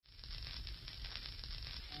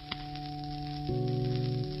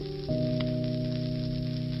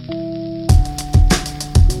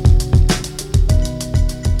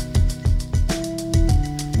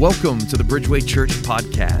Welcome to the Bridgeway Church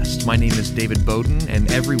podcast. My name is David Bowden,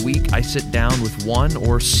 and every week I sit down with one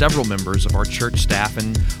or several members of our church staff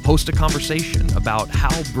and host a conversation about how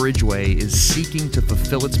Bridgeway is seeking to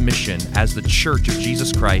fulfill its mission as the Church of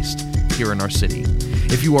Jesus Christ here in our city.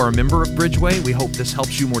 If you are a member of Bridgeway, we hope this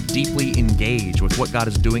helps you more deeply engage with what God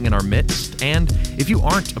is doing in our midst. And if you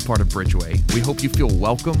aren't a part of Bridgeway, we hope you feel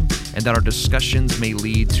welcome and that our discussions may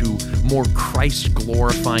lead to more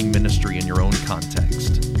Christ-glorifying ministry in your own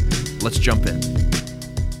context. Let's jump in.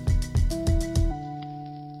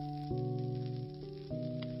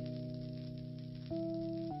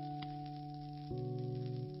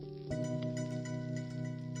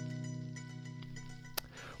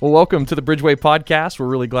 Well, welcome to the Bridgeway podcast. We're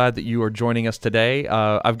really glad that you are joining us today.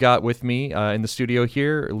 I've got with me in the studio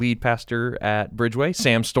here, lead pastor at Bridgeway,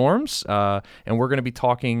 Sam Storms, and we're going to be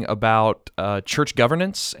talking about church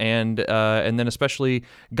governance and then especially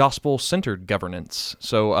gospel-centered governance.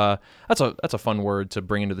 So that's a fun word to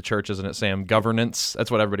bring into the church, isn't it, Sam? Governance. That's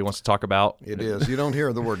what everybody wants to talk about. It is. You don't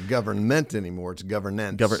hear the word government anymore. It's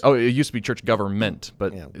governance. It used to be church government,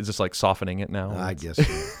 but is this like softening it now? I guess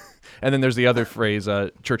so. And then there's the other phrase,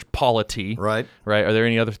 church polity. Right. Are there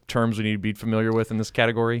any other terms we need to be familiar with in this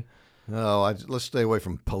category? No, let's stay away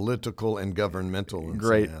from political and governmental.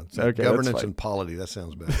 Great. Okay, governance and polity. That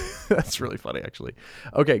sounds better. That's really funny, actually.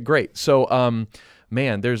 Okay, great. So,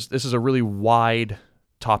 this is a really wide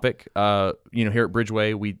topic. Here at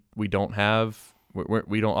Bridgeway, we don't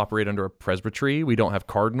operate under a presbytery. We don't have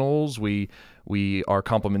cardinals. We are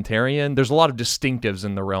complementarian. There's a lot of distinctives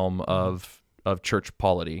in the realm of church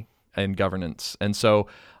polity and governance. And so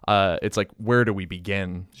it's like, where do we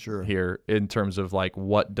begin here in terms of like,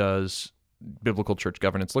 what does biblical church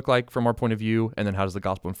governance look like from our point of view? And then how does the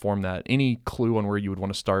gospel inform that? Any clue on where you would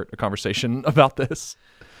want to start a conversation about this?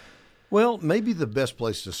 Well, maybe the best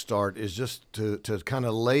place to start is just to kind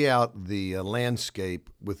of lay out the landscape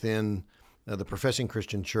within the professing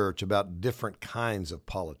Christian church about different kinds of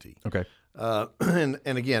polity. Okay. And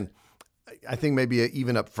again, I think maybe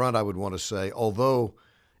even up front I would want to say, although,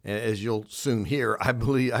 as you'll soon hear, I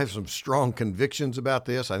believe I have some strong convictions about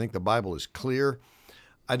this. I think the Bible is clear.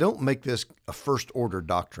 I don't make this a first-order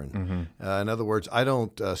doctrine. In other words, I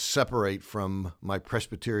don't separate from my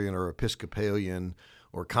Presbyterian or Episcopalian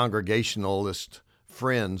or Congregationalist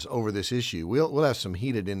friends over this issue. We'll have some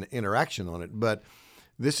heated interaction on it, but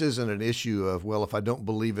this isn't an issue of, well, if I don't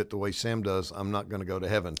believe it the way Sam does, I'm not going to go to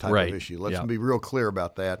heaven type of issue. Let's be real clear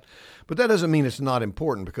about that. But that doesn't mean it's not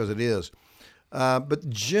important, because it is. But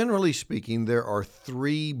generally speaking, there are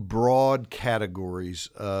three broad categories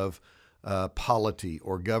of polity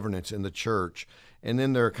or governance in the church, and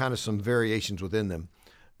then there are kind of some variations within them.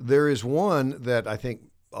 There is one that I think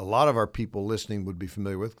a lot of our people listening would be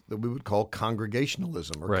familiar with that we would call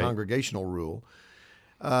congregationalism or congregational rule.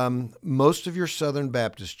 Most of your Southern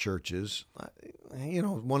Baptist churches,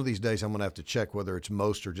 one of these days I'm going to have to check whether it's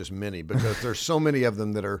most or just many, because there's so many of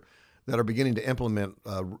them that are beginning to implement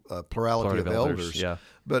a plurality of elders. Yeah.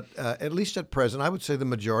 But at least at present, I would say the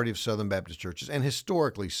majority of Southern Baptist churches, and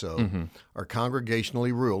historically so, are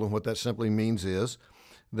congregationally ruled. And what that simply means is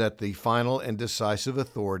that the final and decisive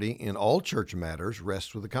authority in all church matters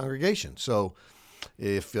rests with the congregation. So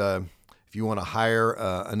if you want to hire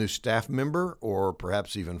a new staff member or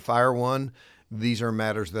perhaps even fire one, these are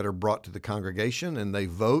matters that are brought to the congregation, and they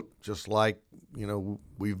vote just like,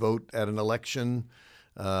 we vote at an election,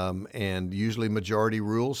 and usually majority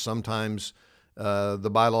rules. Sometimes the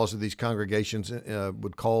bylaws of these congregations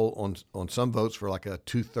would call on some votes for like a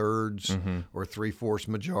 2/3 or 3/4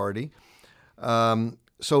 majority.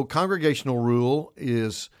 So congregational rule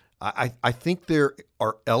is, I think there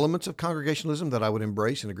are elements of congregationalism that I would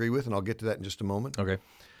embrace and agree with, and I'll get to that in just a moment. Okay.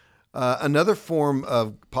 Another form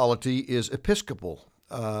of polity is episcopal.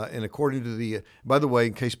 And according to by the way,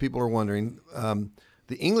 in case people are wondering,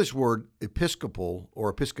 the English word episcopal or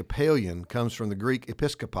Episcopalian comes from the Greek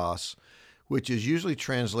episkopos, which is usually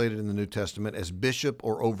translated in the New Testament as bishop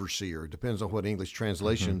or overseer. It depends on what English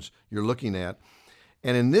translations you're looking at.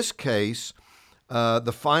 And in this case,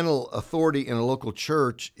 the final authority in a local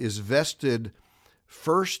church is vested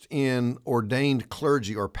first in ordained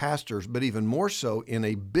clergy or pastors, but even more so in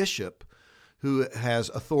a bishop who has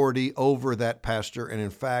authority over that pastor, and in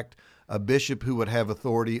fact, a bishop who would have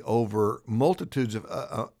authority over multitudes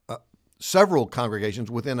of several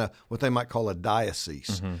congregations within what they might call a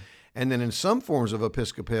diocese. And then in some forms of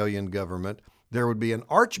Episcopalian government, there would be an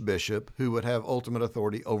archbishop who would have ultimate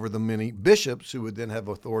authority over the many bishops who would then have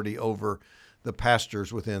authority over the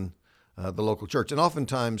pastors within the local church. And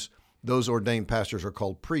oftentimes, those ordained pastors are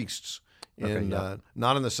called priests.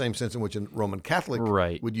 Not in the same sense in which a Roman Catholic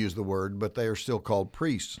Right. would use the word, but they are still called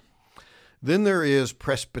priests. Then there is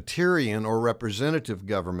Presbyterian or representative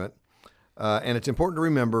government, and it's important to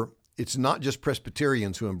remember it's not just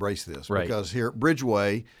Presbyterians who embrace this, Right. because here at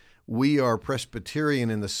Bridgeway, we are Presbyterian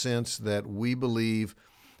in the sense that we believe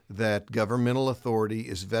that governmental authority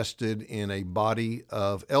is vested in a body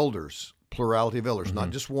of elders, plurality of elders, not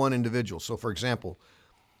just one individual. So, for example,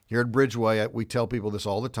 here at Bridgeway, we tell people this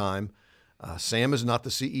all the time. Sam is not the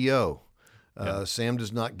CEO. Sam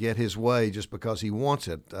does not get his way just because he wants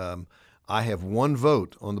it. I have one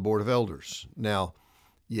vote on the Board of Elders. Now,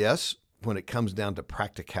 yes, when it comes down to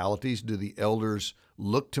practicalities, do the elders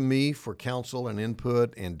look to me for counsel and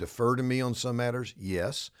input and defer to me on some matters?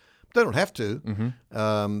 Yes. But they don't have to.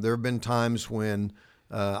 There have been times when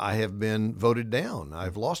I have been voted down.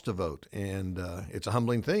 I've lost a vote, and it's a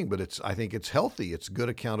humbling thing, but I think it's healthy. It's good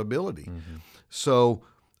accountability. So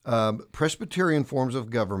Presbyterian forms of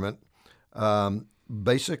government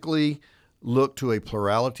basically look to a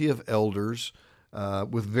plurality of elders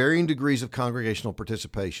with varying degrees of congregational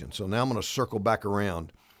participation. So now I'm going to circle back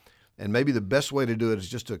around, and maybe the best way to do it is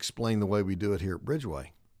just to explain the way we do it here at Bridgeway.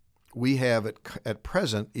 We have at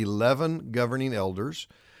present 11 governing elders.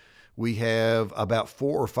 We have about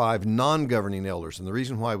 4 or 5 non-governing elders, and the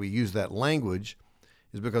reason why we use that language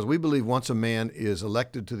is because we believe once a man is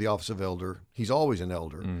elected to the office of elder, he's always an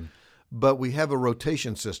elder. But we have a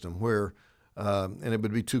rotation system where, and it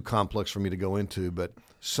would be too complex for me to go into, but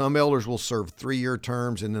some elders will serve 3-year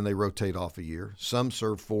terms and then they rotate off a year. Some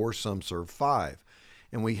serve 4, some serve 5.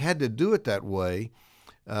 And we had to do it that way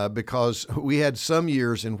because we had some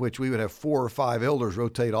years in which we would have 4 or 5 elders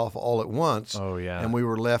rotate off all at once. Oh, yeah. And we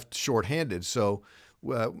were left shorthanded. So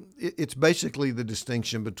it's basically the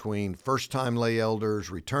distinction between first-time lay elders,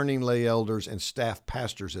 returning lay elders, and staff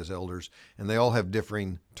pastors as elders, and they all have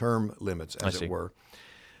differing term limits, as it were.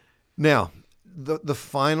 Now, the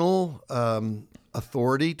final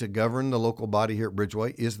authority to govern the local body here at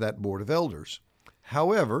Bridgeway is that Board of Elders.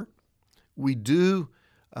 However, we do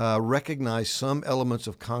recognize some elements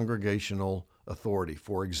of congregational authority.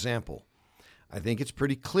 For example, I think it's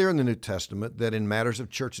pretty clear in the New Testament that in matters of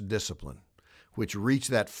church discipline, which reach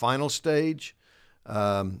that final stage.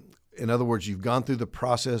 In other words, you've gone through the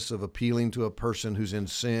process of appealing to a person who's in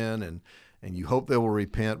sin and you hope they will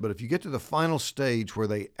repent. But if you get to the final stage where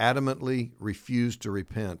they adamantly refuse to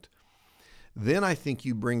repent, then I think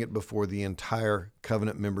you bring it before the entire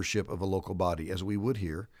covenant membership of a local body, as we would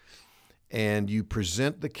here, and you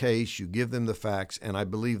present the case, you give them the facts, and I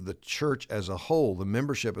believe the church as a whole, the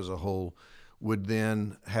membership as a whole, would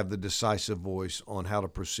then have the decisive voice on how to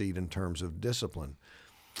proceed in terms of discipline.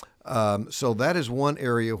 So that is one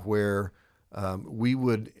area where we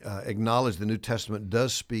would acknowledge the New Testament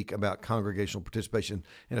does speak about congregational participation.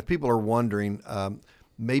 And if people are wondering,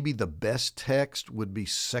 maybe the best text would be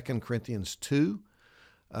 2 Corinthians 2,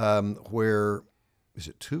 where, is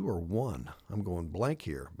it 2 or 1? I'm going blank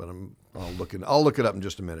here, but I'll look it up in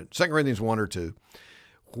just a minute. 2 Corinthians 1 or 2.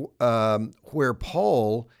 Where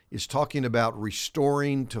Paul is talking about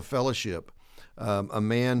restoring to fellowship a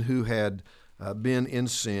man who had been in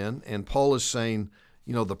sin, and Paul is saying,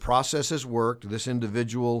 the process has worked. This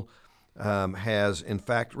individual has in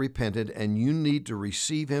fact repented, and you need to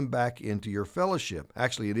receive him back into your fellowship.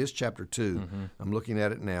 Actually, it is chapter 2. I'm looking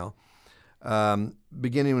at it now,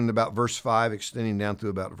 beginning in about verse 5, extending down through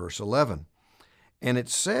about verse 11. And it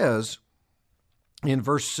says in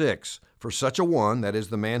verse 6, for such a one, that is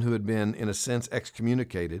the man who had been, in a sense,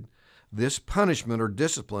 excommunicated, this punishment or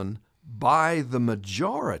discipline by the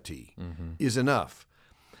majority is enough.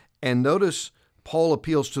 And notice Paul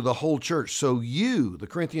appeals to the whole church. So you, the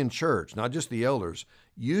Corinthian church, not just the elders,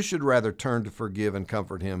 you should rather turn to forgive and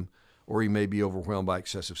comfort him, or he may be overwhelmed by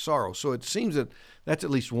excessive sorrow. So it seems that that's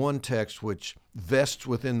at least one text which vests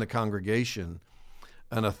within the congregation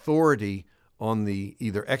an authority on the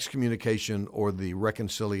either excommunication or the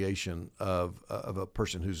reconciliation of a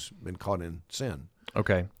person who's been caught in sin.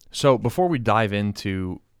 Okay. So before we dive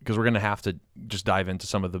into, because we're going to have to just dive into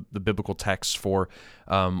some of the biblical texts for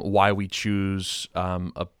why we choose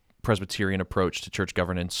a Presbyterian approach to church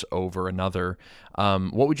governance over another,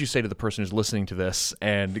 what would you say to the person who's listening to this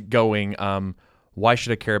and going, why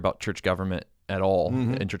should I care about church government at all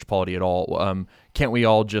and church polity at all? Can't we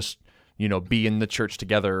all just be in the church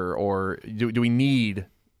together, or do we need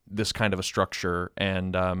this kind of a structure?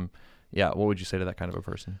 And what would you say to that kind of a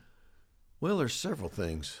person? Well, there's several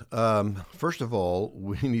things. First of all,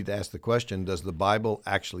 we need to ask the question, does the Bible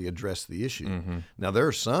actually address the issue? Now, there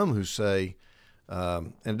are some who say,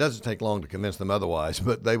 and it doesn't take long to convince them otherwise,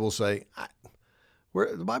 but they will say,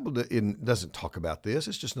 Where the Bible doesn't talk about this.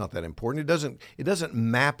 It's just not that important. It doesn't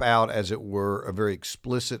map out, as it were, a very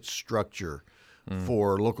explicit structure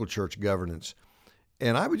for local church governance.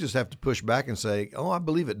 And I would just have to push back and say, I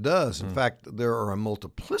believe it does. In fact, there are a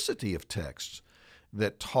multiplicity of texts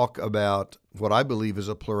that talk about what I believe is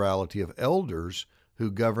a plurality of elders who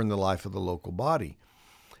govern the life of the local body.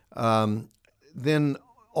 Then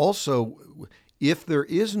also, if there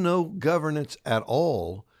is no governance at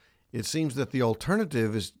all, it seems that the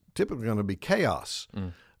alternative is typically going to be chaos.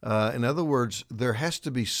 In other words, there has to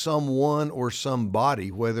be someone or somebody,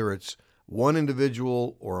 whether it's one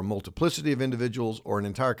individual or a multiplicity of individuals or an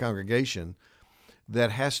entire congregation, that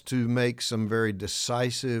has to make some very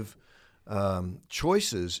decisive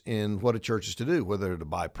choices in what a church is to do, whether to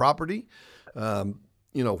buy property,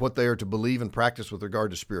 what they are to believe and practice with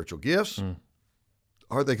regard to spiritual gifts.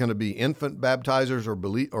 Are they going to be infant baptizers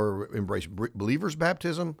or embrace believers'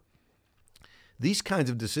 baptism? These kinds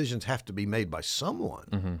of decisions have to be made by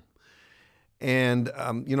someone. And,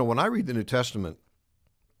 when I read the New Testament,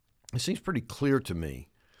 it seems pretty clear to me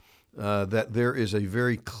that there is a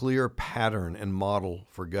very clear pattern and model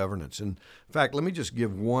for governance. In fact, let me just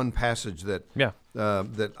give one passage that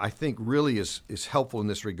I think really is helpful in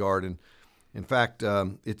this regard. And in fact,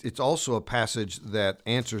 it's also a passage that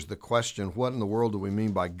answers the question, what in the world do we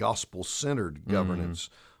mean by gospel-centered governance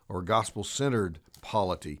or gospel-centered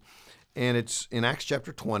polity? And it's in Acts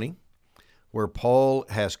chapter 20, where Paul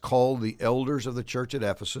has called the elders of the church at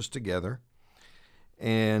Ephesus together.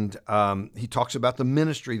 And he talks about the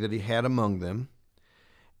ministry that he had among them.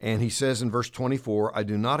 And he says in verse 24, I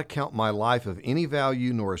do not account my life of any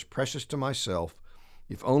value nor as precious to myself,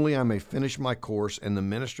 if only I may finish my course and the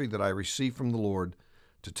ministry that I received from the Lord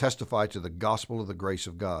to testify to the gospel of the grace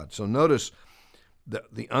of God. So notice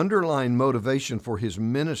that the underlying motivation for his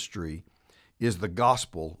ministry is the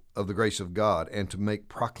gospel of the grace of God and to make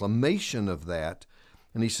proclamation of that.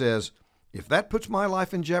 And he says, if that puts my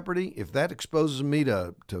life in jeopardy, if that exposes me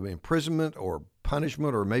to imprisonment or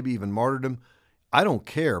punishment or maybe even martyrdom, I don't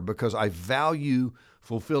care, because I value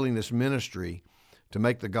fulfilling this ministry to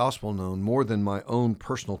make the gospel known more than my own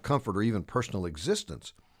personal comfort or even personal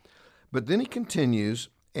existence. But then he continues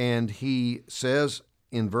and he says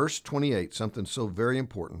in verse 28, something so very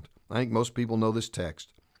important. I think most people know this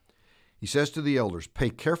text. He says to the elders,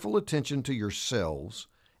 pay careful attention to yourselves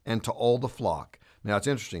and to all the flock. Now, it's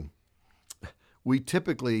interesting. We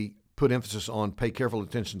typically put emphasis on pay careful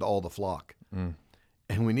attention to all the flock.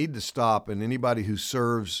 And we need to stop, and anybody who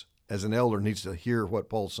serves as an elder needs to hear what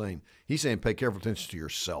Paul's saying. He's saying pay careful attention to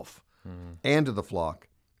yourself and to the flock,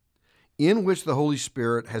 in which the Holy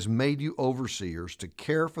Spirit has made you overseers to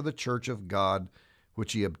care for the church of God,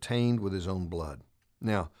 which he obtained with his own blood.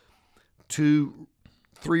 Now,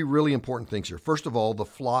 three really important things here. First of all, the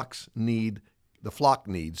flock needs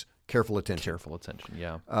careful attention. Careful attention,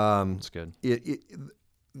 yeah. That's good.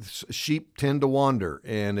 Sheep tend to wander,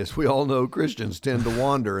 and as we all know, Christians tend to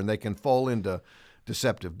wander, and they can fall into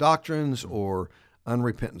deceptive doctrines or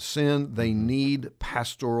unrepentant sin. They need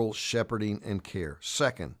pastoral shepherding and care.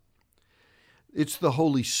 Second, it's the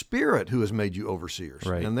Holy Spirit who has made you overseers.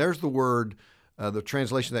 Right. And there's the word, the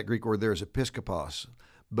translation of that Greek word there is episkopos.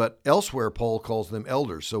 But elsewhere, Paul calls them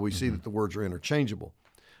elders, so we see that the words are interchangeable.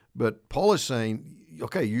 But Paul is saying,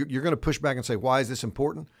 okay, you're going to push back and say, why is this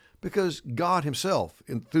important? Because God himself,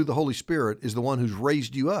 through the Holy Spirit, is the one who's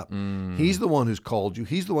raised you up. He's the one who's called you.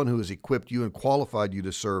 He's the one who has equipped you and qualified you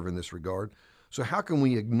to serve in this regard. So how can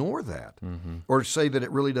we ignore that or say that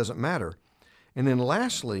it really doesn't matter? And then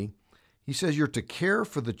lastly, he says you're to care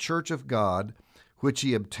for the church of God, which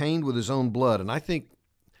he obtained with his own blood. And I think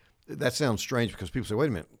that sounds strange because people say, wait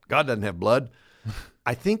a minute, God doesn't have blood.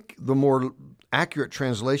 I think the more accurate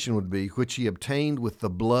translation would be, which he obtained with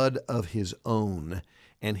the blood of his own.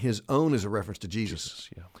 And his own is a reference to Jesus.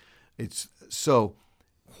 It's so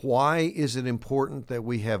why is it important that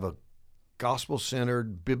we have a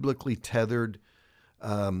gospel-centered, biblically tethered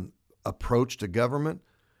approach to government?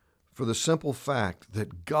 For the simple fact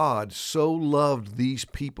that God so loved these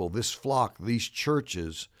people, this flock, these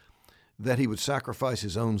churches, that he would sacrifice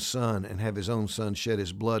his own son and have his own son shed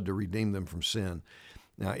his blood to redeem them from sin.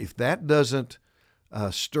 Now, if that doesn't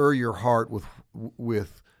stir your heart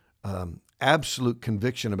with absolute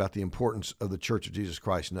conviction about the importance of the Church of Jesus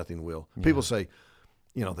Christ, nothing will. Yeah. People say,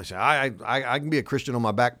 they say, I can be a Christian on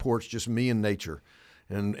my back porch, just me and nature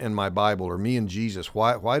and my Bible, or me and Jesus.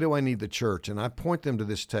 Why do I need the church? And I point them to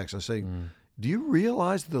this text. I say, do you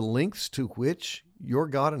realize the lengths to which your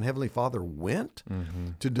God and Heavenly Father went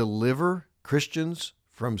to deliver Christians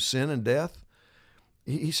from sin and death?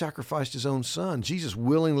 He sacrificed his own son. Jesus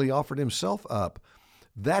willingly offered himself up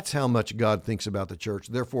That's how much God thinks about the church.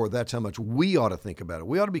 Therefore, that's how much we ought to think about it.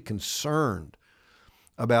 We ought to be concerned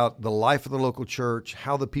about the life of the local church,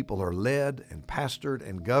 how the people are led and pastored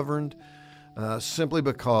and governed, simply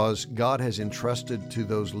because God has entrusted to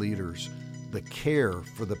those leaders the care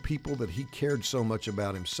for the people that he cared so much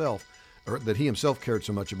about himself, or that he himself cared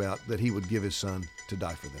so much about, that he would give his son to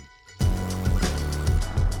die for them.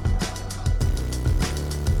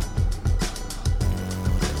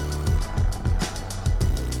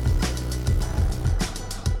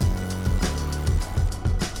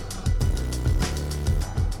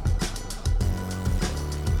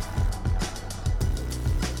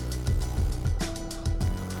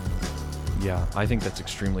 Yeah, I think that's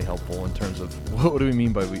extremely helpful in terms of what do we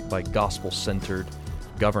mean by gospel-centered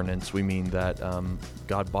governance. We mean that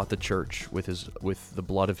God bought the church with the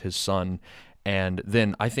blood of his son. And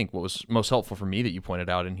then I think what was most helpful for me that you pointed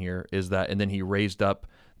out in here is that, and then he raised up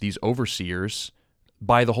these overseers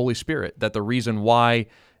by the Holy Spirit, that the reason why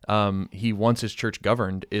he wants his church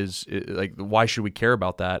governed is like, why should we care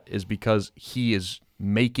about that, is because he is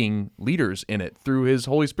making leaders in it through his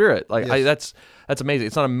Holy Spirit. Like, Yes. that's amazing.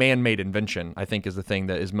 It's not a man-made invention, I think, is the thing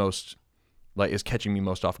that is most, like, is catching me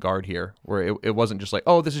most off guard here, where it wasn't just like,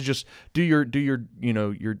 oh, this is just do your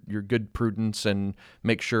your good prudence and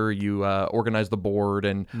make sure you organize the board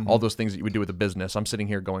and all those things that you would do with a business. I'm sitting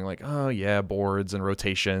here going like, oh yeah, boards and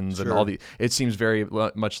rotations and all the. It seems very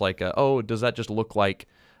much like, oh, does that just look like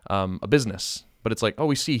a business? But it's like, oh,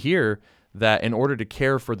 we see here that in order to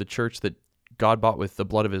care for the church that God bought with the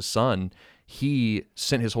blood of his son, he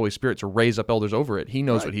sent his Holy Spirit to raise up elders over it. He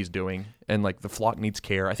knows what he's doing, and like the flock needs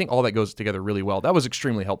care. I think all that goes together really well. That was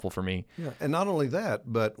extremely helpful for me. Yeah, and not only that,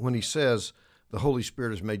 but when he says the Holy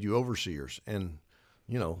Spirit has made you overseers, and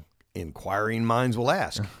inquiring minds will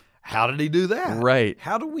ask, how did he do that? Right.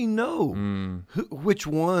 How do we know which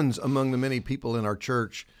ones among the many people in our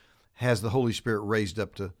church has the Holy Spirit raised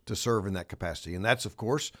up to serve in that capacity? And that's, of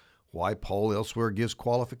course, why Paul elsewhere gives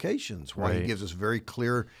qualifications, why he gives us very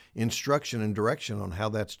clear instruction and direction on how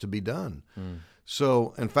that's to be done.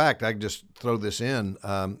 So, in fact, I can just throw this in.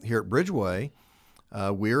 Here at Bridgeway,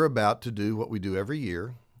 we're about to do what we do every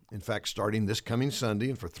year. In fact, starting this coming Sunday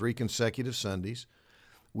and for 3 consecutive Sundays,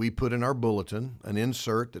 we put in our bulletin an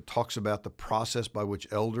insert that talks about the process by which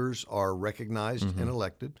elders are recognized and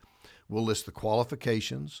elected. We'll list the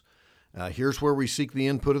qualifications. Here's where we seek the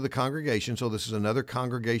input of the congregation. So this is another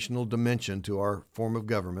congregational dimension to our form of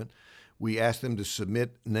government. We ask them to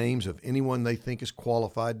submit names of anyone they think is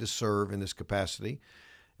qualified to serve in this capacity.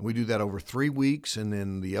 And we do that over 3 weeks, and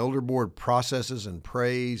then the elder board processes and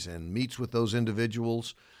prays and meets with those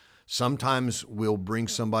individuals. Sometimes we'll bring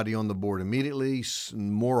somebody on the board immediately.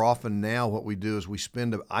 More often now what we do is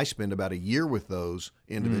I spend about a year with those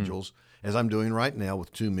individuals, as I'm doing right now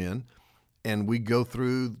with 2 men. And we go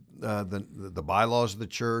through the bylaws of the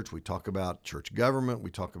church. We talk about church government.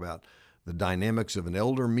 We talk about the dynamics of an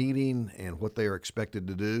elder meeting and what they are expected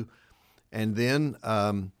to do. And then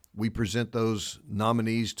we present those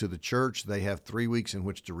nominees to the church. They have 3 weeks in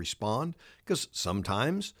which to respond, because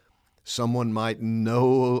sometimes someone might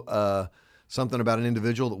know something about an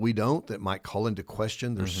individual that we don't, that might call into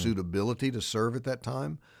question their suitability to serve at that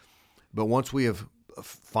time. But once we have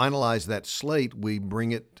finalize that slate, we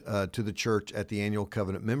bring it to the church at the annual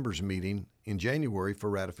covenant members meeting in January for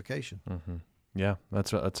ratification. Yeah,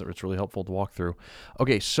 it's really helpful to walk through.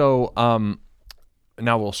 Okay, so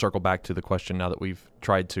now we'll circle back to the question now that we've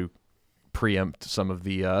tried to preempt some of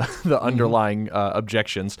the underlying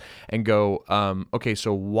objections and go, okay,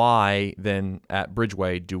 so why then at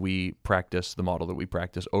Bridgeway do we practice the model that we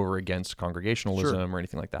practice over against congregationalism or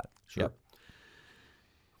anything like that? Sure. Yep.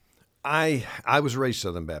 I was raised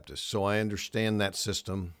Southern Baptist, so I understand that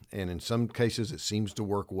system, and in some cases it seems to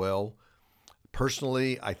work well.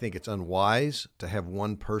 Personally, I think it's unwise to have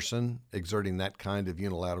one person exerting that kind of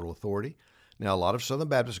unilateral authority. Now, a lot of Southern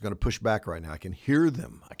Baptists are going to push back right now. I can hear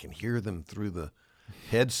them. I can hear them through the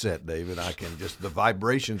headset, David. The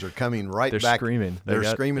vibrations are coming right back. They're screaming. They're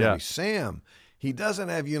screaming at me. Sam, he doesn't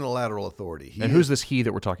have unilateral authority. And who's this he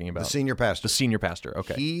that we're talking about? The senior pastor. The senior pastor,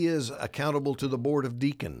 okay. He is accountable to the board of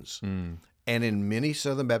deacons. And in many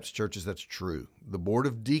Southern Baptist churches, that's true. The board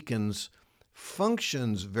of deacons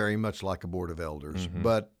functions very much like a board of elders.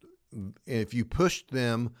 But if you pushed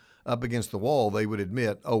them up against the wall, they would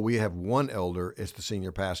admit, oh, we have one elder, it's the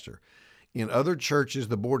senior pastor. In other churches,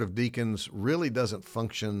 the board of deacons really doesn't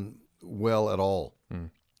function well at all.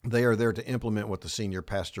 They are there to implement what the senior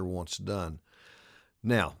pastor wants done.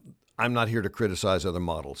 Now, I'm not here to criticize other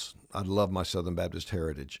models. I love my Southern Baptist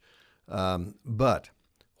heritage. But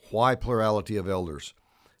why plurality of elders?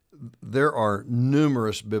 there are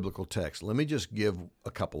numerous biblical texts. Let me just give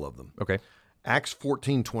a couple of them. Okay. Acts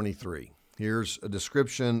 14:23. Here's a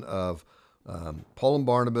description of Paul and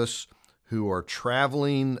Barnabas who are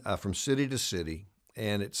traveling from city to city,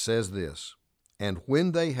 and it says this, "And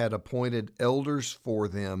when they had appointed elders for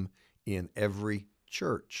them in every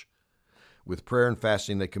church, with prayer and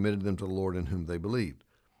fasting they committed them to the Lord in whom they believed."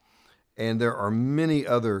 And there are many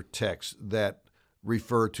other texts that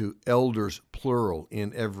refer to elders, plural,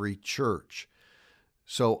 in every church.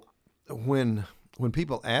 So when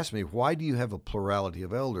people ask me, why do you have a plurality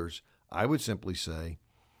of elders? I would simply say,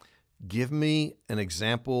 give me an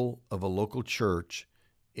example of a local church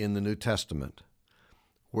in the New Testament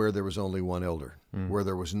where there was only one elder, where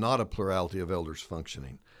there was not a plurality of elders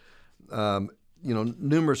functioning.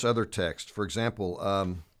 Numerous other texts. For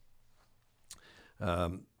example,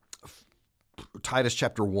 Titus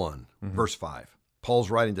chapter 1, verse 5.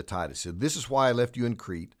 Paul's writing to Titus, said, "This is why I left you in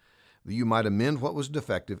Crete, that you might amend what was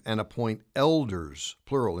defective and appoint elders,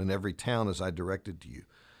 plural, in every town as I directed to you."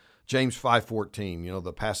 James 5:14,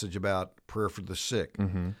 the passage about prayer for the sick.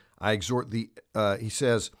 I exhort he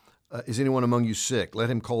says, "Is anyone among you sick?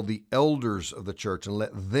 Let him call the elders of the church and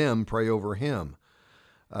let them pray over him."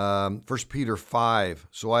 1 Peter 5,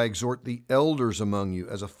 "So I exhort the elders among you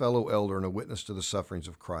as a fellow elder and a witness to the sufferings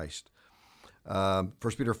of Christ."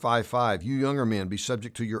 1 Peter 5:5, "You younger men, be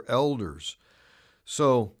subject to your elders."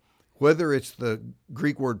 So whether it's the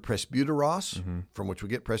Greek word presbyteros, from which we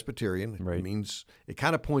get Presbyterian, it means, it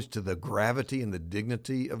kind of points to the gravity and the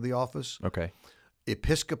dignity of the office. Okay.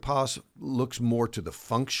 Episkopos looks more to the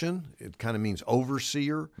function. It kind of means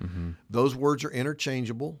overseer. Those words are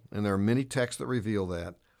interchangeable, and there are many texts that reveal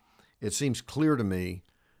that. It seems clear to me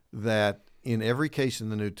that in every case in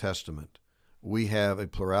the New Testament, we have a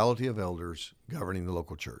plurality of elders governing the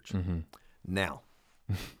local church. Now,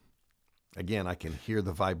 again, I can hear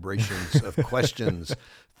the vibrations of questions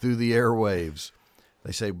through the airwaves.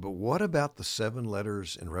 They say, but what about the 7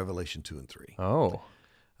 letters in Revelation 2 and 3? Oh.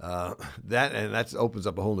 That opens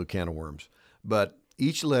up a whole new can of worms. But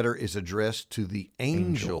each letter is addressed to the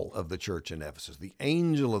angel of the church in Ephesus, the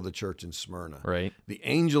angel of the church in Smyrna, Right. the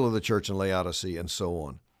angel of the church in Laodicea, and so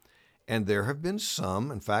on. And there have been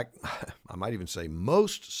some, in fact, I might even say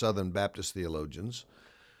most Southern Baptist theologians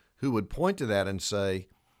who would point to that and say,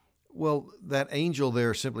 well, that angel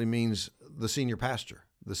there simply means the senior pastor,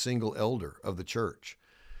 the single elder of the church.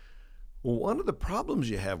 Well, one of the problems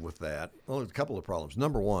you have with that, well, a couple of problems.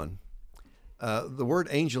 Number one, the word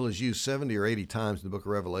angel is used 70 or 80 times in the book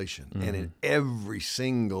of Revelation. And in every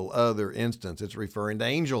single other instance, it's referring to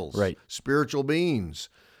angels, Right. spiritual beings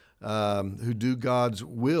who do God's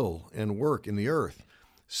will and work in the earth.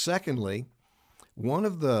 Secondly, one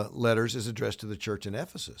of the letters is addressed to the church in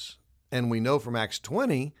Ephesus. And we know from Acts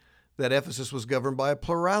 20 that Ephesus was governed by a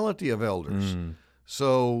plurality of elders.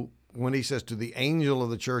 So when he says to the angel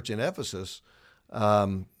of the church in Ephesus,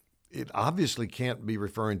 it obviously can't be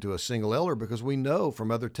referring to a single elder, because we know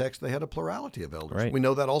from other texts they had a plurality of elders. Right. We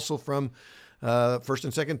know that also from 1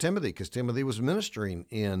 and 2 Timothy, because Timothy was ministering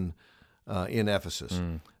in Ephesus.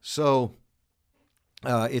 So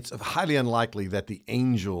it's highly unlikely that the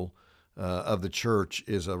angel of the church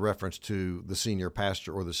is a reference to the senior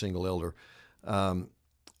pastor or the single elder.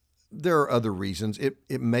 There are other reasons.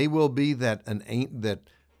 It may well be that that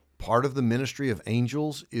part of the ministry of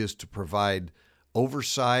angels is to provide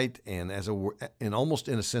oversight and almost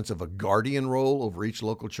in a sense of a guardian role over each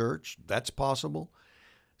local church. That's possible.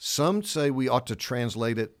 Some say we ought to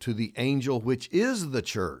translate it to the angel, which is the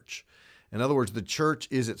church. In other words, the church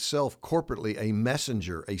is itself corporately a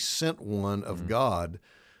messenger, a sent one of God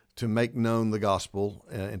to make known the gospel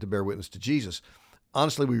and to bear witness to Jesus.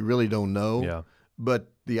 Honestly, we really don't know. Yeah.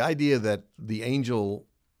 But the idea that the angel,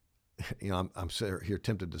 I'm here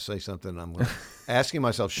tempted to say something. I'm asking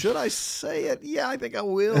myself, should I say it? Yeah, I think I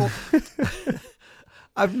will.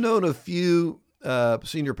 I've known a few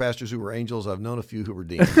senior pastors who were angels. I've known a few who were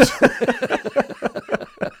demons.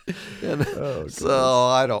 So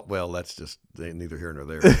I don't. Well, that's just neither here nor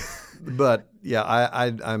there. But yeah,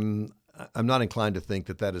 I'm not inclined to think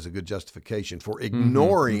that is a good justification for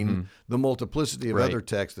ignoring the multiplicity of other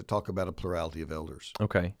texts that talk about a plurality of elders.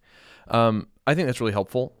 Okay. I think that's really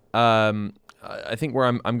helpful. I think where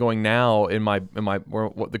I'm going now in my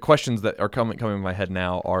the questions that are coming in my head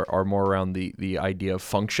now are more around the idea of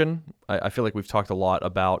function. I feel like we've talked a lot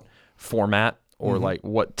about format or like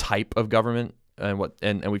what type of government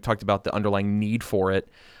and we've talked about the underlying need for it.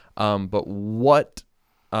 But what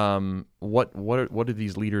do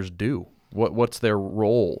these leaders do? What's their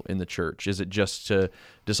role in the church? Is it just to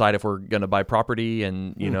decide if we're going to buy property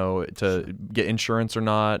and, to get insurance or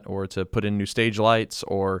not, or to put in new stage lights,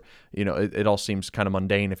 or, it all seems kind of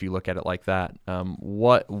mundane if you look at it like that.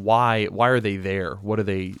 Why are they there? What are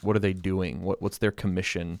they doing? What's their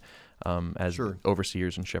commission as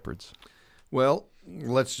overseers and shepherds? Well,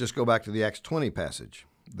 let's just go back to the Acts 20 passage.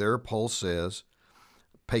 There, Paul says,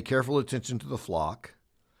 pay careful attention to the flock,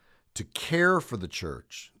 to care for the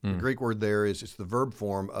church. The Greek word there it's the verb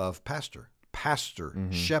form of pastor. Pastor,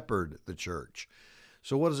 shepherd the church.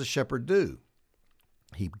 So what does a shepherd do?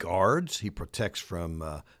 He guards, he protects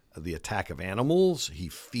from the attack of animals, he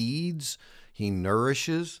feeds, he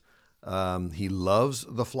nourishes, he loves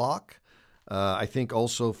the flock. I think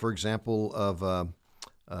also, for example, of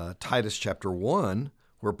Titus chapter 1,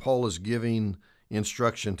 where Paul is giving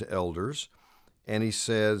instruction to elders. And he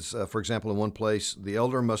says, for example, in one place, the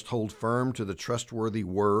elder must hold firm to the trustworthy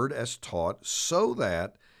word as taught, so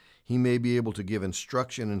that he may be able to give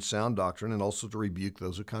instruction in sound doctrine and also to rebuke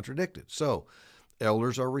those who contradict it. So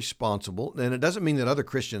elders are responsible. And it doesn't mean that other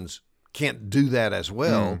Christians can't do that as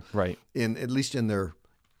well, right? At least in their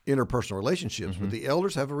interpersonal relationships. But the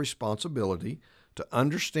elders have a responsibility to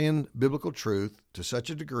understand biblical truth to such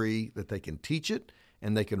a degree that they can teach it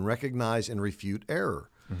and they can recognize and refute error.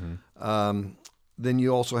 Then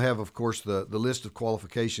you also have, of course, the list of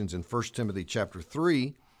qualifications in 1 Timothy chapter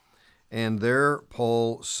 3. And there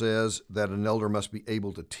Paul says that an elder must be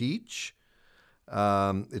able to teach.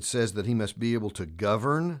 It says that he must be able to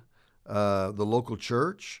govern the local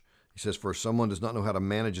church. He says, for if someone does not know how to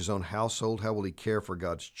manage his own household, how will he care for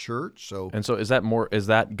God's church? So is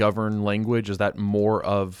that govern language? Is that more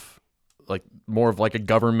of like a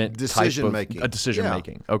government decision making? A decision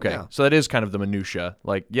making. Okay. Yeah. So that is kind of the minutia.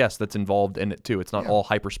 Like, yes, that's involved in it too. It's not all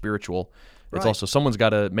hyper spiritual. It's also someone's got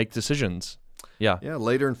to make decisions. Yeah. Yeah.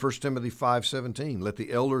 Later in 1 Timothy 5:17, let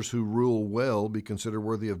the elders who rule well be considered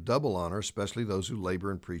worthy of double honor, especially those who labor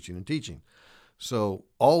in preaching and teaching. So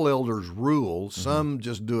all elders rule. Some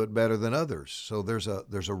just do it better than others. So there's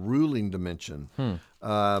a ruling dimension.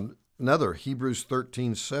 Another, Hebrews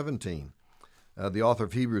 13:17. The author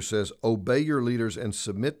of Hebrews says, obey your leaders and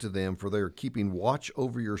submit to them, for they are keeping watch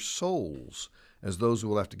over your souls as those who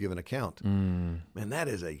will have to give an account. Man, that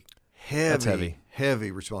is a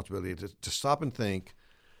heavy responsibility to stop and think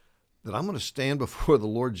that I'm going to stand before the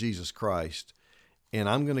Lord Jesus Christ and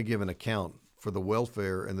I'm going to give an account for the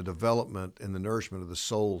welfare and the development and the nourishment of the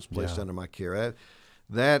souls placed under my care.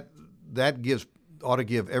 That ought to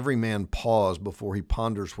give every man pause before he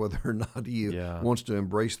ponders whether or not he wants to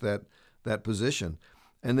embrace that position.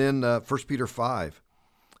 And then 1 Peter 5,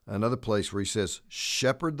 another place where he says,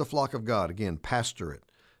 shepherd the flock of God. Again, pastor it.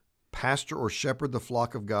 Pastor or shepherd the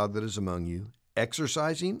flock of God that is among you,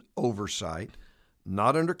 exercising oversight,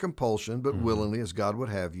 not under compulsion, but willingly as God would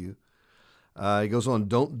have you. He goes on,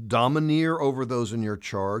 don't domineer over those in your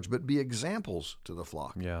charge, but be examples to the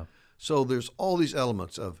flock. Yeah. So there's all these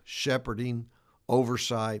elements of shepherding,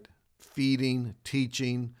 oversight, feeding,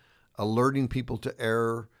 teaching, alerting people to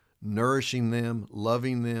error, nourishing them,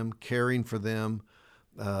 loving them, caring for them,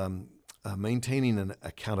 maintaining an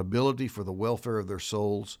accountability for the welfare of their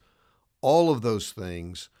souls. All of those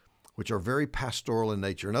things, which are very pastoral in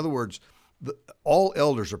nature. In other words, all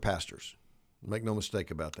elders are pastors. Make no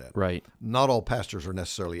mistake about that. Right. Not all pastors are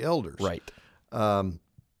necessarily elders. Right.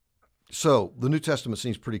 So the New Testament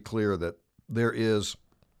seems pretty clear that there is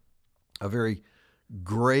a very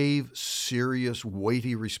grave, serious,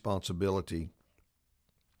 weighty responsibility.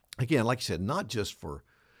 Again, like you said, not just for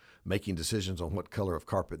making decisions on what color of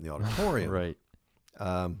carpet in the auditorium. Right.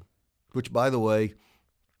 Which, by the way,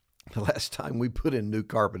 the last time we put in new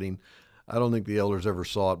carpeting, I don't think the elders ever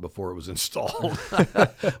saw it before it was installed.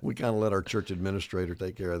 We kind of let our church administrator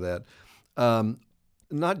take care of that.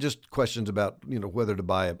 Not just questions about whether to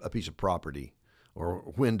buy a piece of property or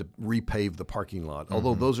when to repave the parking lot,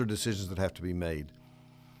 although those are decisions that have to be made,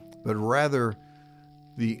 but rather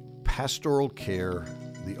the pastoral care,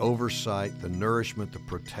 the oversight, the nourishment, the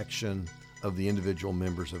protection of the individual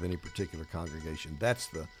members of any particular congregation. That's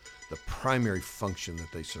the primary function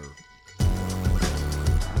that they serve.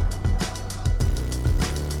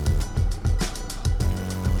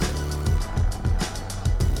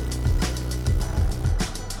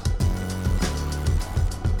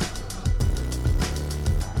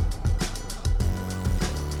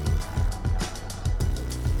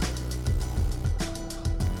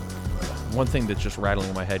 One thing that's just rattling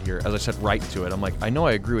in my head here, as I said right to it, I'm like, I know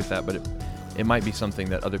I agree with that, but it might be something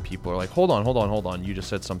that other people are like, hold on. You just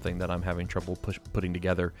said something that I'm having trouble putting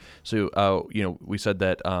together. So, we said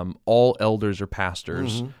that all elders are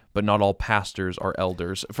pastors, but not all pastors are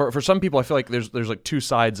elders. For some people, I feel like there's like two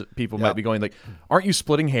sides that people might be going like, aren't you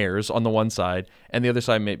splitting hairs on the one side? And the other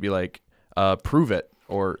side might be like, prove it.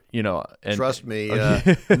 Or, and trust me,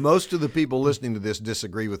 most of the people listening to this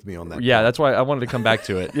disagree with me on that. Yeah, that's why I wanted to come back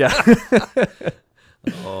to it. Yeah.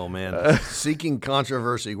 Oh, man. Seeking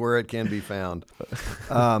controversy where it can be found.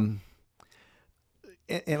 And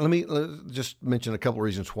let me just mention a couple of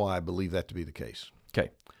reasons why I believe that to be the case. Okay.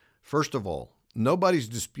 First of all, nobody's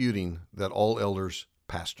disputing that all elders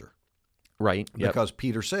pastor. Right. Yep. Because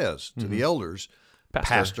Peter says to the elders,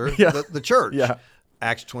 pastor Yeah. the church. Yeah.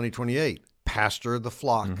 Acts 20:28, pastor the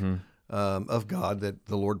flock of God that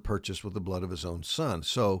the Lord purchased with the blood of his own son.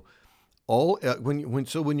 So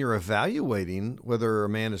when you're evaluating whether a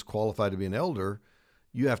man is qualified to be an elder,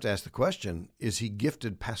 you have to ask the question, is he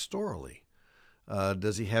gifted pastorally?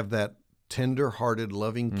 Does he have that tender-hearted,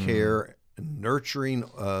 loving care, nurturing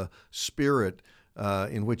spirit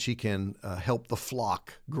in which he can help the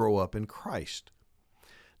flock grow up in Christ?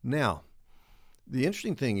 Now, the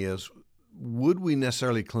interesting thing is, would we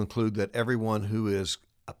necessarily conclude that everyone who is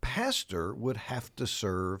a pastor would have to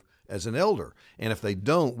serve as an elder? And if they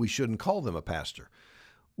don't, we shouldn't call them a pastor.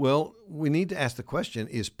 Well, we need to ask the question,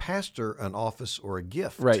 is pastor an office or a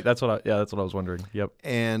gift? Right. That's what I was wondering. Yep.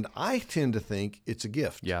 And I tend to think it's a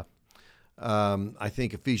gift. Yeah. I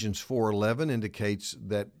think Ephesians 4:11 indicates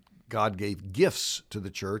that God gave gifts to the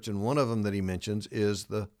church, and one of them that he mentions is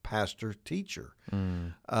the pastor teacher.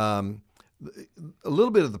 A little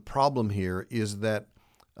bit of the problem here is that,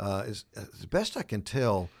 as best I can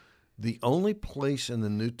tell, the only place in the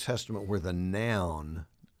New Testament where the noun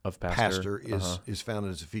of pastor is found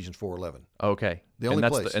is Ephesians 4:11. Okay. The only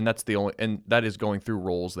place. And that is going through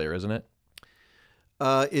roles there, isn't it?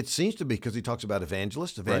 It seems to be, because he talks about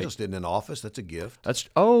evangelist. Evangelist isn't an office; that's a gift.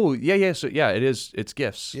 So it is. It's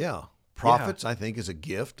gifts. Yeah, prophets I think is a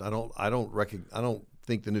gift. I don't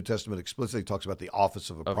think the New Testament explicitly talks about the office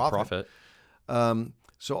of a prophet.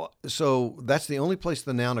 So that's the only place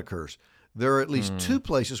the noun occurs. There are at least two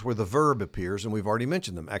places where the verb appears, and we've already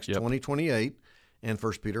mentioned them: Acts 20:28 and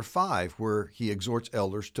 1 Peter 5, where he exhorts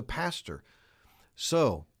elders to pastor.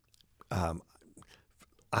 So, I'll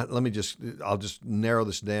just narrow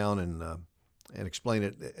this down and explain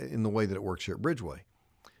it in the way that it works here at Bridgeway.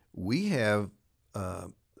 We have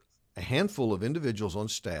a handful of individuals on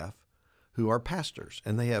staff who are pastors,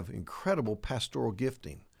 and they have incredible pastoral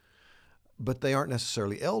gifting, but they aren't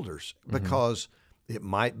necessarily elders, because it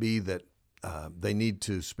might be that they need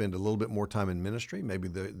to spend a little bit more time in ministry. Maybe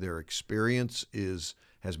their experience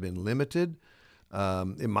has been limited.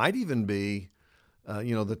 It might even be,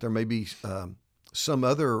 that there may be some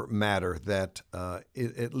other matter that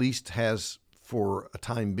it at least has, for a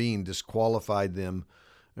time being, disqualified them.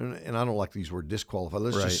 And I don't like these words, disqualified.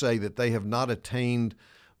 Let's just say that they have not attained,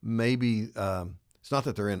 maybe it's not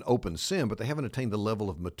that they're in open sin, but they haven't attained the level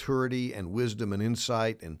of maturity and wisdom and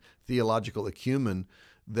insight and theological acumen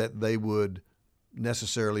that they would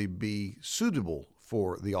necessarily be suitable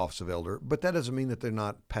for the office of elder. But that doesn't mean that they're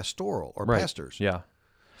not pastoral or pastors. Yeah.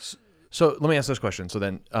 So let me ask this question. So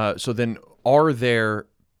then, are there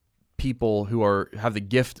people who have the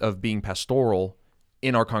gift of being pastoral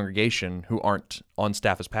in our congregation who aren't on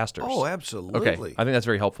staff as pastors? Oh, absolutely. Okay, I think that's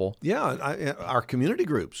very helpful. Yeah, our community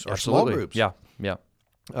groups, our small groups. Yeah.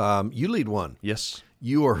 You lead one. Yes.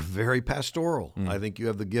 You are very pastoral. I think you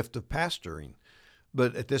have the gift of pastoring.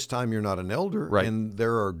 But at this time, you're not an elder, and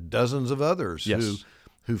there are dozens of others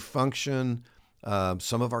who function.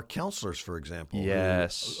 Some of our counselors, for example,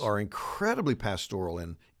 who are incredibly pastoral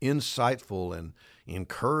and insightful and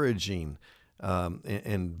encouraging,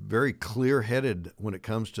 and very clear-headed when it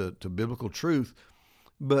comes to biblical truth.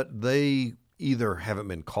 But they either haven't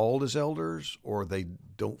been called as elders, or they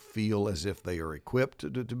don't feel as if they are equipped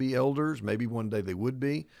to be elders. Maybe one day they would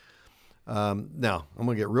be. Now, I'm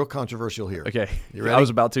going to get real controversial here. Okay. You ready? I was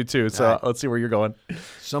about to too, so let's see where you're going.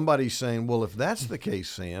 Somebody's saying, well, if that's the case,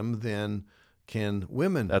 Sam, then can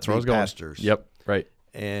women be pastors? Yep, right.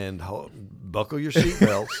 And buckle your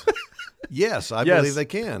seatbelts. Yes, I believe they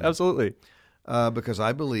can. Absolutely. Because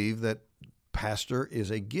I believe that pastor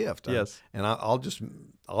is a gift. Yes. And I'll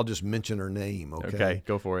just mention her name, okay? Okay,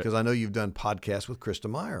 go for it. Because I know you've done podcasts with Krista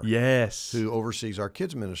Meyer. Yes. Who oversees our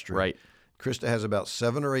kids ministry. Right. Krista has about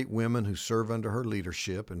 7 or 8 women who serve under her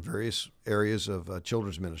leadership in various areas of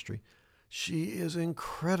children's ministry. She is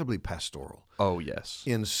incredibly pastoral. Oh, yes.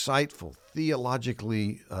 Insightful,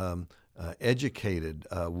 theologically educated,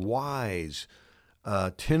 wise,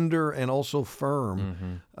 tender, and also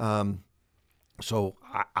firm. So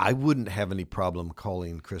I wouldn't have any problem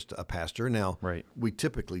calling Krista a pastor. Now, Right. we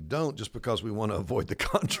typically don't, just because we want to avoid the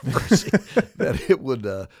controversy that it would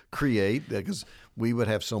create, because we would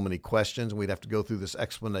have so many questions and we'd have to go through this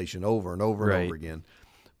explanation over and over and Right. over again.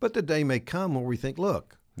 But the day may come where we think,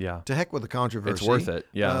 look, Yeah. to heck with the controversy. It's worth it.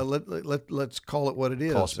 Yeah. Let's call it what it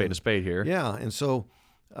is. Call a spade a spade here. Yeah. And so,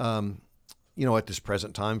 at this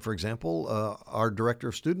present time, for example, our director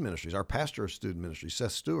of student ministries, our pastor of student ministries,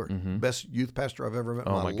 Seth Stewart, best youth pastor I've ever met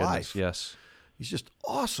in Oh my my life. goodness. Yes. He's just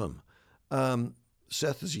awesome.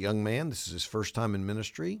 Seth is a young man. This is his first time in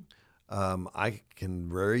ministry. I can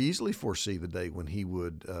very easily foresee the day when he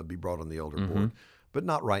would be brought on the elder board, but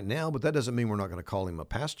not right now. But that doesn't mean we're not going to call him a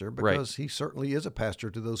pastor, because he certainly is a pastor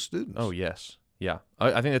to those students. Oh, yes. Yeah.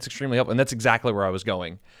 I think that's extremely helpful. And that's exactly where I was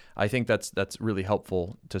going. I think that's really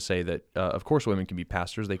helpful to say that, of course, women can be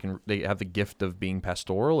pastors. They have the gift of being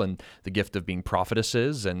pastoral and the gift of being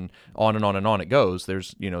prophetesses, and on and on and on it goes.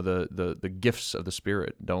 There's, the gifts of the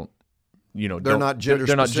Spirit don't, They're not gender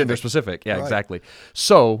they're not specific. gender specific. Yeah, Right. exactly.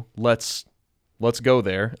 So let's go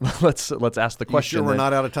there. let's ask the You question. sure we're then.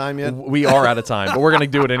 not out of time yet? We are out of time, but we're going to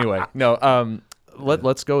do it anyway. No,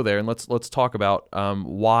 let's go there and let's talk about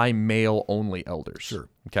why male only elders. Sure.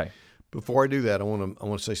 Okay. Before I do that, I want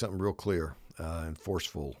to say something real clear and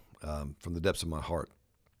forceful from the depths of my heart.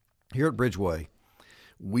 Here at Bridgeway,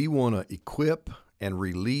 we want to equip and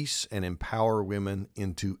release and empower women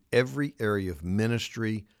into every area of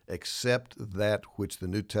ministry except that which the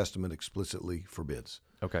New Testament explicitly forbids.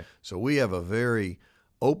 Okay. So we have a very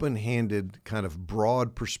open-handed, kind of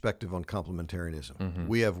broad perspective on complementarianism.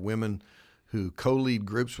 We have women who co-lead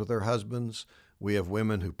groups with their husbands. We have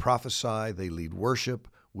women who prophesy. They lead worship.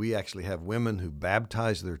 We actually have women who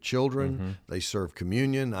baptize their children. They serve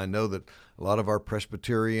communion. I know that a lot of our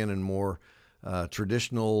Presbyterian and more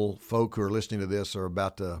traditional folk who are listening to this are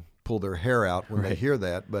about to pull their hair out when they hear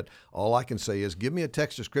that. But all I can say is, give me a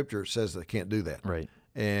text of Scripture that says they can't do that. Right.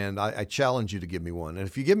 And I challenge you to give me one. And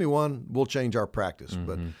if you give me one, we'll change our practice.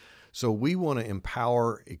 But so we want to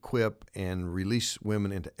empower, equip, and release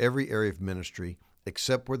women into every area of ministry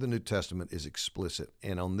except where the New Testament is explicit.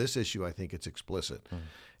 And on this issue, I think it's explicit.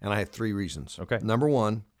 And I have three reasons. Okay. Number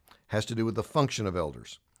one has to do with the function of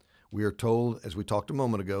elders. We are told, as we talked a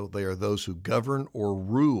moment ago, they are those who govern or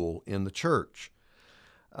rule in the church.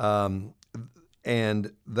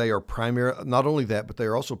 And they are not only that, but they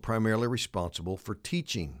are also primarily responsible for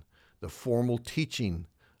teaching, the formal teaching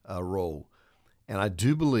role. And I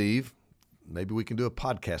do believe, maybe we can do a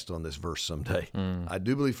podcast on this verse someday. I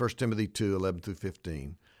do believe 1 Timothy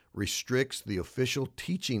 2:11-15 restricts the official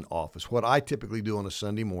teaching office, what I typically do on a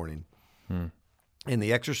Sunday morning, in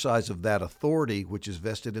the exercise of that authority which is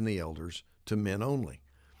vested in the elders, to men only.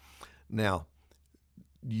 Now,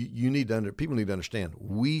 people need to understand,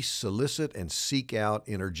 we solicit and seek out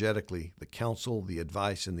energetically the counsel, the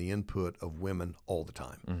advice, and the input of women all the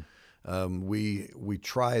time. We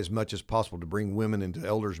try as much as possible to bring women into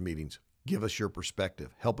elders meetings. Give us your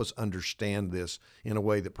perspective. Help us understand this in a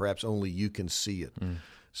way that perhaps only you can see it.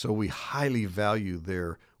 So we highly value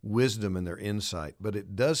their wisdom and their insight. But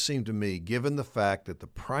it does seem to me, given the fact that the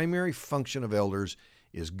primary function of elders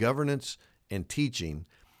is governance and teaching,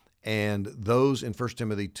 and those in 1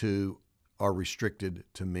 Timothy 2 are restricted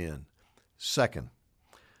to men. Second,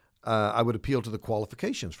 I would appeal to the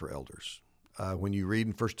qualifications for elders. When you read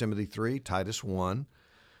in 1 Timothy 3, Titus 1,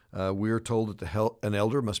 we are told that an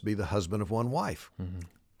elder must be the husband of one wife.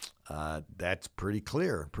 That's pretty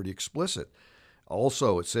clear, pretty explicit.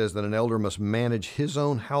 Also, it says that an elder must manage his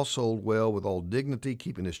own household well with all dignity,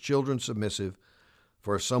 keeping his children submissive.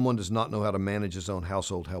 For if someone does not know how to manage his own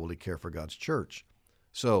household, how will he care for God's church?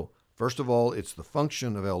 So, first of all, it's the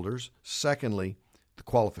function of elders. Secondly, the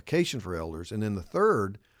qualification for elders. And then the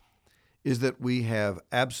third is that we have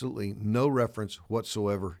absolutely no reference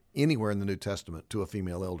whatsoever anywhere in the New Testament to a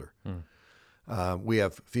female elder. We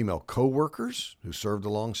have female co-workers who served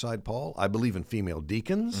alongside Paul. I believe in female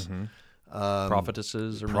deacons.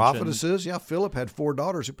 Prophetesses are Prophetesses, yeah. Philip had 4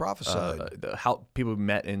 daughters who prophesied. mentioned. How people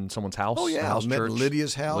met in someone's house. Oh, yeah. a house Met church. in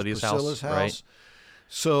Lydia's house, Priscilla's house. Right.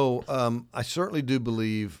 So I certainly do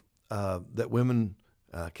believe that women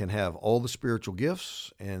can have all the spiritual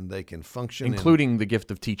gifts and they can function. Including the gift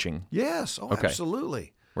of teaching. Yes. Oh, Okay.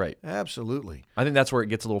 absolutely. Right. Absolutely. I think that's where it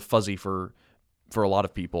gets a little fuzzy for a lot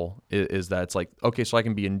of people, is that it's like, okay, so I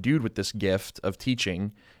can be endued with this gift of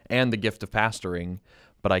teaching and the gift of pastoring,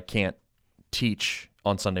 but I can't teach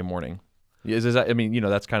on Sunday morning. Is that, I mean,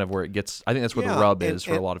 that's kind of where it gets, I think that's where the rub is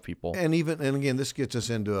for a lot of people. And again, this gets us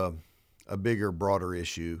into a bigger, broader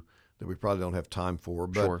issue that we probably don't have time for.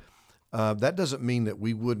 But Sure. that doesn't mean that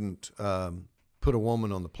we wouldn't put a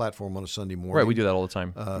woman on the platform on a Sunday morning. Right, we do that all the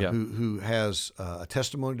time. Who has a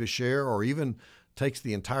testimony to share, or even takes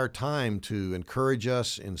the entire time to encourage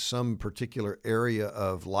us in some particular area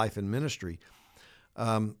of life and ministry.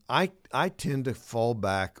 I tend to fall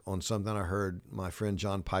back on something I heard my friend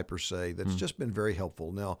John Piper say that's just been very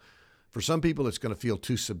helpful. Now, for some people, it's going to feel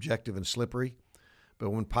too subjective and slippery, but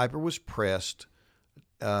when Piper was pressed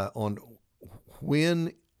on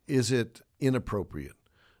when is it inappropriate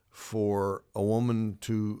for a woman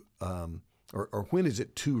to, or when is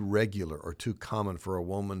it too regular or too common for a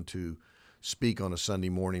woman to speak on a Sunday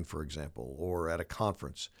morning, for example, or at a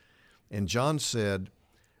conference. And John said,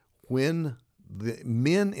 when the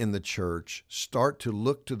men in the church start to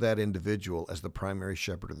look to that individual as the primary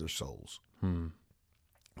shepherd of their souls,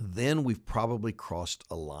 then we've probably crossed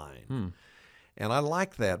a line. And I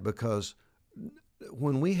like that, because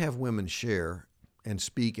when we have women share and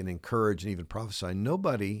speak and encourage and even prophesy,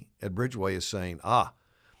 nobody at Bridgeway is saying,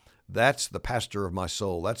 that's the pastor of my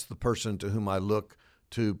soul. That's the person to whom I look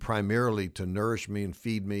to primarily to nourish me and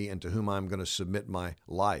feed me, and to whom I'm going to submit my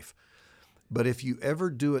life. But if you ever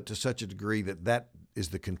do it to such a degree that that is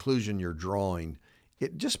the conclusion you're drawing,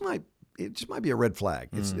 it just might be a red flag.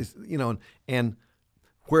 It's and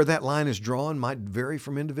where that line is drawn might vary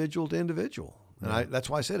from individual to individual. And that's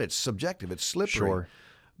why I said it's subjective, it's slippery. Sure.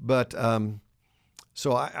 But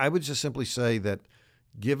so I would just simply say that,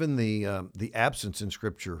 given the absence in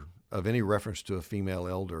Scripture of any reference to a female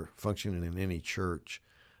elder functioning in any church,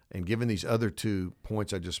 and given these other 2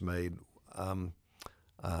 points I just made, I'm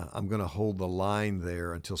going to hold the line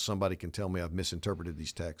there until somebody can tell me I've misinterpreted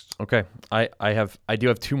these texts. Okay, I do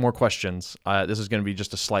have 2 more questions. This is going to be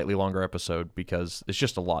just a slightly longer episode because it's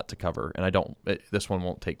just a lot to cover, and this one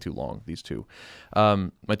won't take too long. These 2,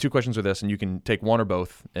 my 2 questions are this, and you can take one or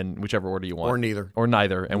both in whichever order you want, or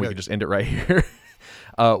neither, and we can just end it right here.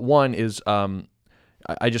 One is,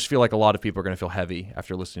 I just feel like a lot of people are going to feel heavy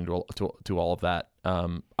after listening to all of that.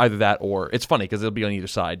 Either that, or it's funny because it'll be on either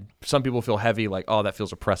side. Some people feel heavy, like, oh, that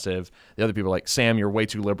feels oppressive. The other people are like, Sam, you're way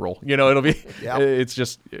too liberal. It'll be. That's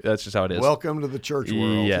just how it is. Welcome to the church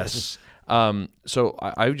world. Yes. So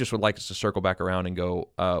I just would like us to circle back around and go,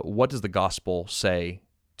 what does the gospel say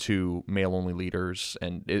to male-only leaders,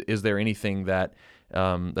 and is there anything that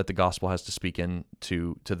that the gospel has to speak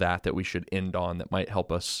into that we should end on that might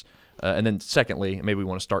help us? And then secondly, maybe we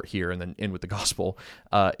want to start here and then end with the gospel,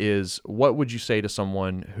 is what would you say to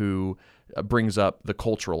someone who brings up the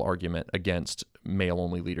cultural argument against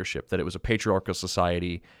male-only leadership, that it was a patriarchal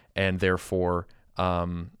society and therefore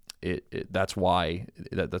that's why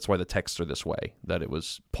the texts are this way, that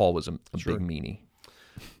Paul was a big meanie?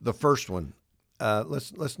 The first one,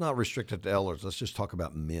 let's not restrict it to elders. Let's just talk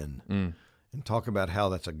about men and talk about how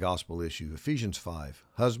that's a gospel issue. Ephesians 5,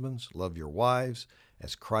 husbands, love your wives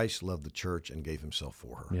as Christ loved the church and gave himself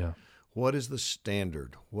for her. Yeah. What is the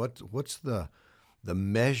standard? What's the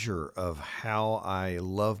measure of how I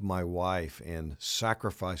love my wife and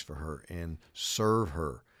sacrifice for her and serve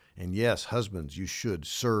her? And yes, husbands, you should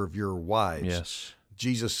serve your wives. Yes.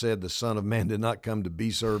 Jesus said the Son of Man did not come to be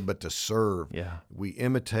served, but to serve. Yeah. We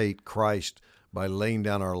imitate Christ by laying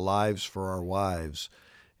down our lives for our wives.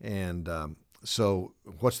 And so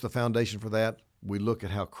what's the foundation for that? We look at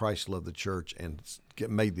how Christ loved the church and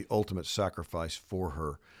made the ultimate sacrifice for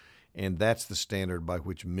her. And that's the standard by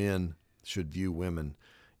which men should view women.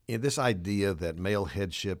 And this idea that male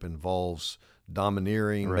headship involves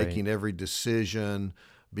domineering, right, making every decision,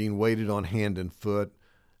 being weighted on hand and foot,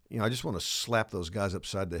 I just want to slap those guys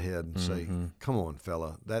upside the head and say, come on,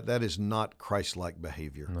 fella, that is not Christ-like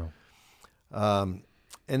behavior. No.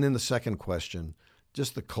 And then the second question,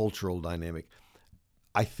 just the cultural dynamic.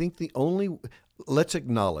 I think let's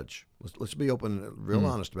acknowledge, let's be open and real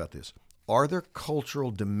honest about this. Are there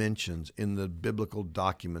cultural dimensions in the biblical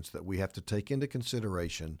documents that we have to take into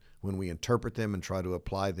consideration when we interpret them and try to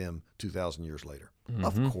apply them 2,000 years later?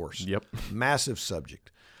 Of course. Yep. Massive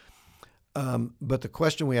subject. But the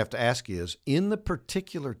question we have to ask is, in the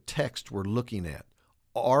particular text we're looking at,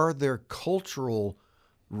 are there cultural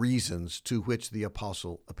reasons to which the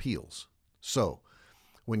apostle appeals? So,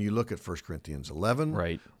 when you look at 1 Corinthians 11,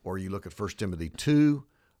 right, or you look at 1 Timothy 2,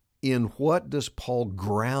 in what does Paul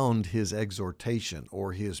ground his exhortation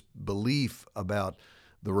or his belief about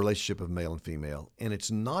the relationship of male and female? And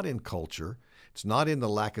it's not in culture. It's not in the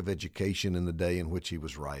lack of education in the day in which he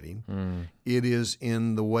was writing. It is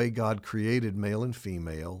in the way God created male and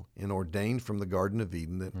female and ordained from the Garden of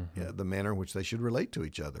Eden that the manner in which they should relate to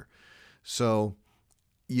each other. So,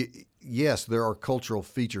 yes, there are cultural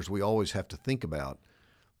features we always have to think about,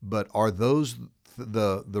 but are those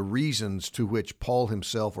the reasons to which Paul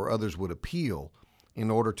himself or others would appeal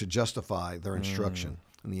in order to justify their instruction?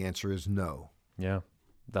 And the answer is no. Yeah,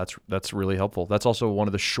 that's really helpful. That's also one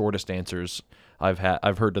of the shortest answers I've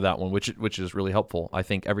heard to that one, which is really helpful. I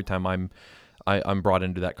think every time I'm brought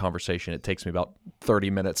into that conversation, it takes me about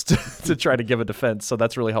 30 minutes to try to give a defense. So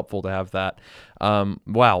that's really helpful to have that.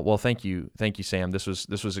 Wow. Well, thank you, Sam. This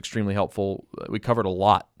was extremely helpful. We covered a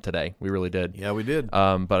lot today. We really did. Yeah, we did.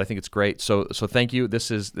 But I think it's great. So thank you. This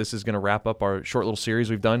is going to wrap up our short little series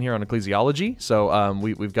we've done here on ecclesiology. So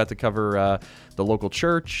we've got to cover the local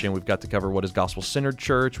church, and we've got to cover what is gospel-centered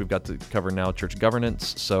church. We've got to cover now church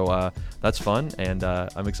governance. So that's fun, and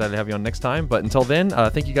I'm excited to have you on next time. But until then,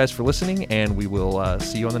 thank you guys for listening, and we will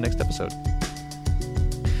see you on the next episode.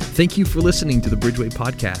 Thank you for listening to the Bridgeway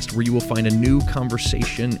Podcast, where you will find a new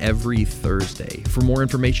conversation every Thursday. For more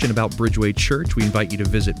information about Bridgeway Church, we invite you to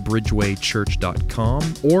visit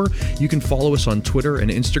bridgewaychurch.com, or you can follow us on Twitter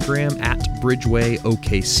and Instagram at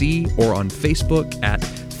BridgewayOKC, or on Facebook at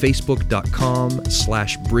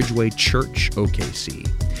facebook.com/BridgewayChurchOKC.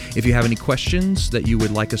 If you have any questions that you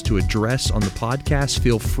would like us to address on the podcast,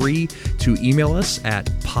 feel free to email us at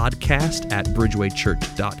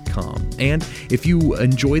podcast@bridgewaychurch.com. And if you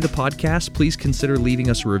enjoy the podcast, please consider leaving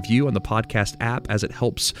us a review on the podcast app, as it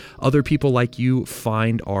helps other people like you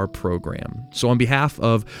find our program. So on behalf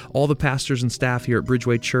of all the pastors and staff here at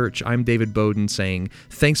Bridgeway Church, I'm David Bowden saying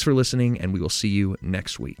thanks for listening, and we will see you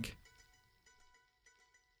next week.